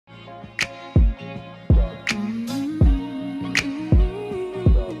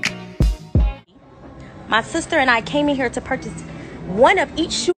My sister and I came in here to purchase one of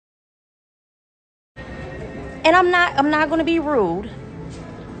each shoe. And I'm not gonna be rude,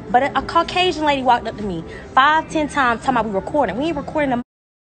 but a Caucasian lady walked up to me 5-10 times talking about we recording. We ain't recording them.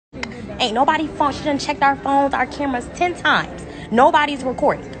 Ain't nobody phone. She done checked our phones, our cameras 10 times. Nobody's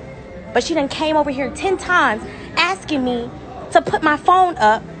recording. But she done came over here 10 times asking me to put my phone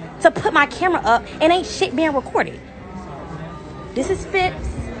up, to put my camera up, and ain't shit being recorded. This is Phipps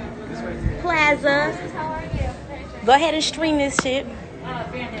Plaza. Go ahead and stream this shit.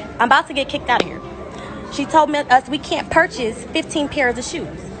 I'm about to get kicked out of here. She told me we can't purchase 15 pairs of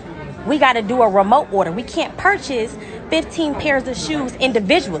shoes. We got to do a remote order. We can't purchase 15 pairs of shoes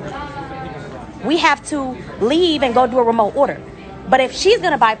individually. We have to leave and go do a remote order. But if she's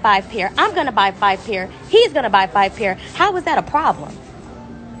going to buy 5 pair, I'm going to buy 5 pair, he's going to buy 5 pair, how is that a problem?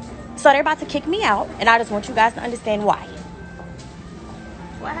 So they're about to kick me out, and I just want you guys to understand why.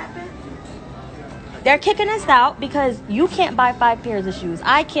 What happened? They're kicking us out because you can't buy 5 pairs of shoes.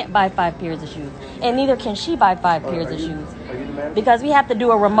 I can't buy 5 pairs of shoes. And neither can she buy 5 pairs of shoes. Because we have to do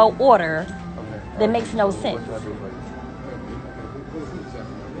a remote order that makes no sense.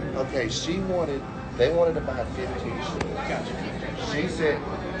 Okay, they wanted to buy 15 shoes. She said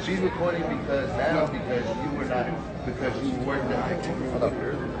she's recording because you weren't there. Hold up.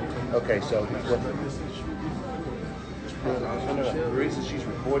 Okay, so the reason she's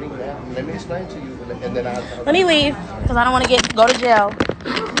recording now, let me explain to you, and then I'll... Let me leave, because I don't want to go to jail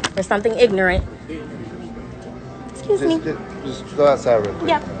for something ignorant. Excuse me. Just go outside real quick.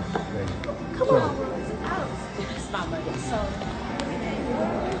 Yep. Come on.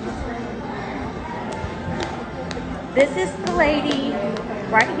 This is the lady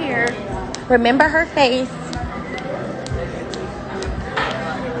right here. Remember her face.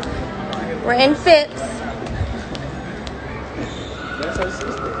 We're in Phipps. That's her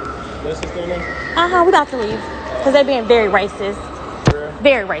sister. That's her sister name? We about to leave. Because they're being very racist. Yeah.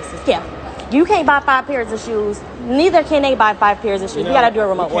 Very racist, yeah. You can't buy 5 pairs of shoes. Neither can they buy 5 pairs of shoes. We gotta do a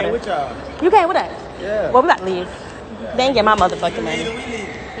remote order. With y'all. You can't with us? Yeah. Well, we about to leave. They ain't get my motherfucking money.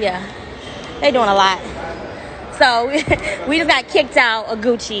 Yeah. They doing a lot. So, we just got kicked out of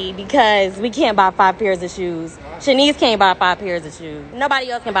Gucci because we can't buy 5 pairs of shoes. Shanice can't buy 5 pairs of shoes.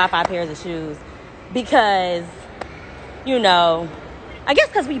 Nobody else can buy 5 pairs of shoes because, you know, I guess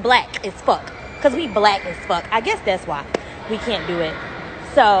because we black as fuck. Because we black as fuck. I guess that's why we can't do it.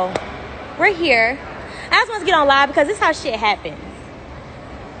 So, we're here. I just want to get on live because this is how shit happens.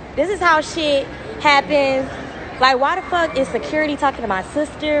 This is how shit happens. Like, why the fuck is security talking to my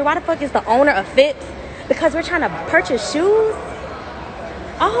sister? Why the fuck is the owner of Phipps? Because we're trying to purchase shoes?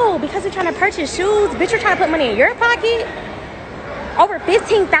 Oh, because we're trying to purchase shoes? Bitch, you're trying to put money in your pocket? Over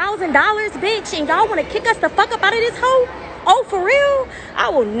 $15,000, bitch, and y'all want to kick us the fuck up out of this hole? Oh, for real? I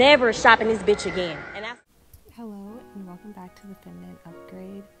will never shop in this bitch again. And that's... Hello, and welcome back to the Feminine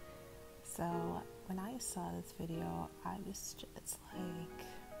Upgrade. So, when I saw this video, I was just like,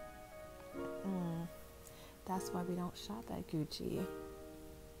 that's why we don't shop at Gucci.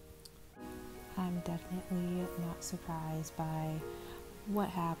 I'm definitely not surprised by what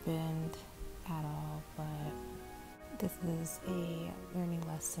happened at all, but this is a learning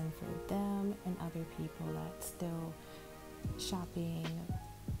lesson for them and other people that's still shopping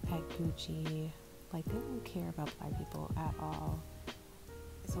at Gucci. Like, they don't care about Black people at all.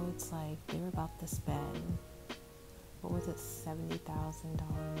 So it's like they were about to spend, what was it, $70,000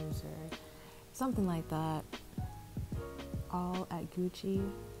 or something like that, all at Gucci.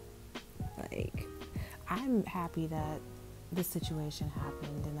 Like, I'm happy that this situation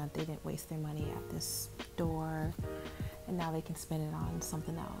happened and that they didn't waste their money at this store and now they can spend it on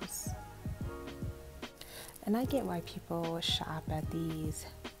something else. And I get why people shop at these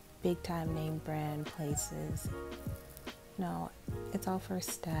big time name brand places. You know, it's all for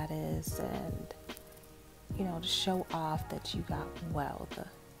status and, you know, to show off that you got wealth.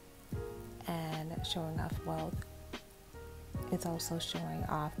 And showing off wealth, it's also showing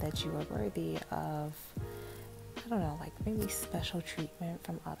off that you are worthy of, I don't know, like maybe special treatment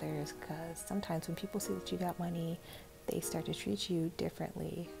from others, because sometimes when people see that you got money, they start to treat you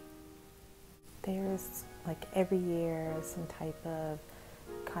differently. There's like every year some type of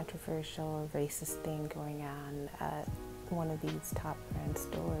controversial racist thing going on at one of these top brand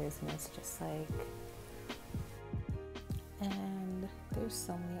stores, and it's just like, and there's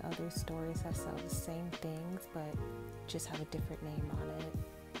so many other stores that sell the same things but just have a different name on it,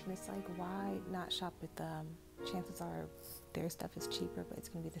 and it's like, why not shop with them? Chances are their stuff is cheaper, but it's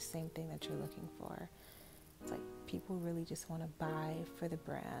going to be the same thing that you're looking for. It's like people really just want to buy for the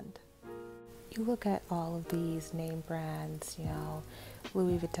brand. you look at all of these name brands, you know,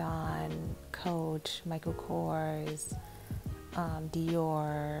 Louis Vuitton, Coach, Michael Kors,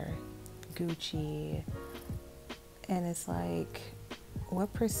 Dior, Gucci, and it's like,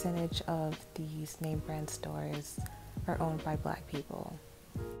 what percentage of these name brand stores are owned by Black people?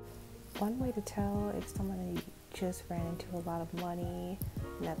 One way to tell if someone just ran into a lot of money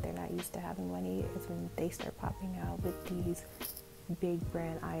and that they're not used to having money is when they start popping out with these big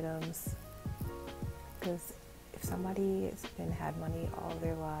brand items. Because if somebody has had money all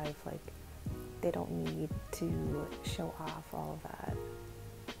their life, like, they don't need to show off all of that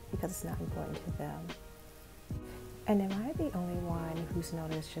because it's not important to them. And am I the only one who's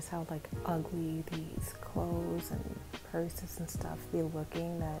noticed just how like ugly these clothes and purses and stuff be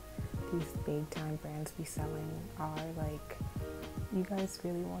looking that these big time brands be selling are? Like, you guys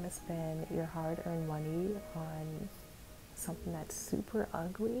really want to spend your hard-earned money on something that's super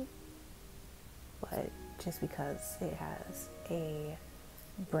ugly, but just because it has a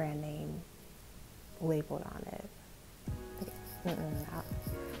brand name labeled on it? Like,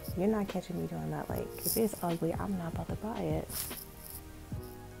 you're not catching me doing that. Like, if it's ugly, I'm not about to buy it.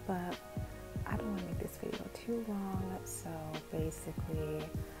 But I don't want to make this video too long, so basically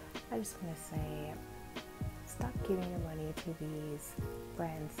I just want to say, stop giving your money to these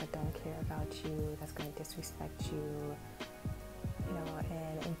brands that don't care about you, that's going to disrespect you, you know,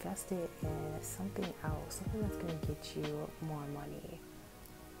 and invest it in something else, something that's going to get you more money,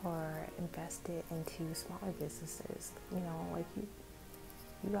 or invest it into smaller businesses. You know, like,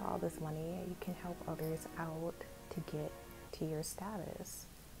 you got all this money, you can help others out to get to your status.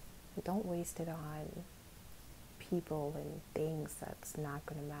 But don't waste it on people and things that's not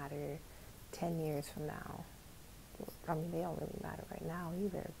going to matter 10 years from now. I mean, they don't really matter right now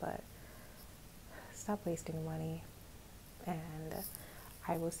either, but stop wasting money, and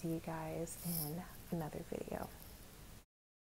I will see you guys in another video.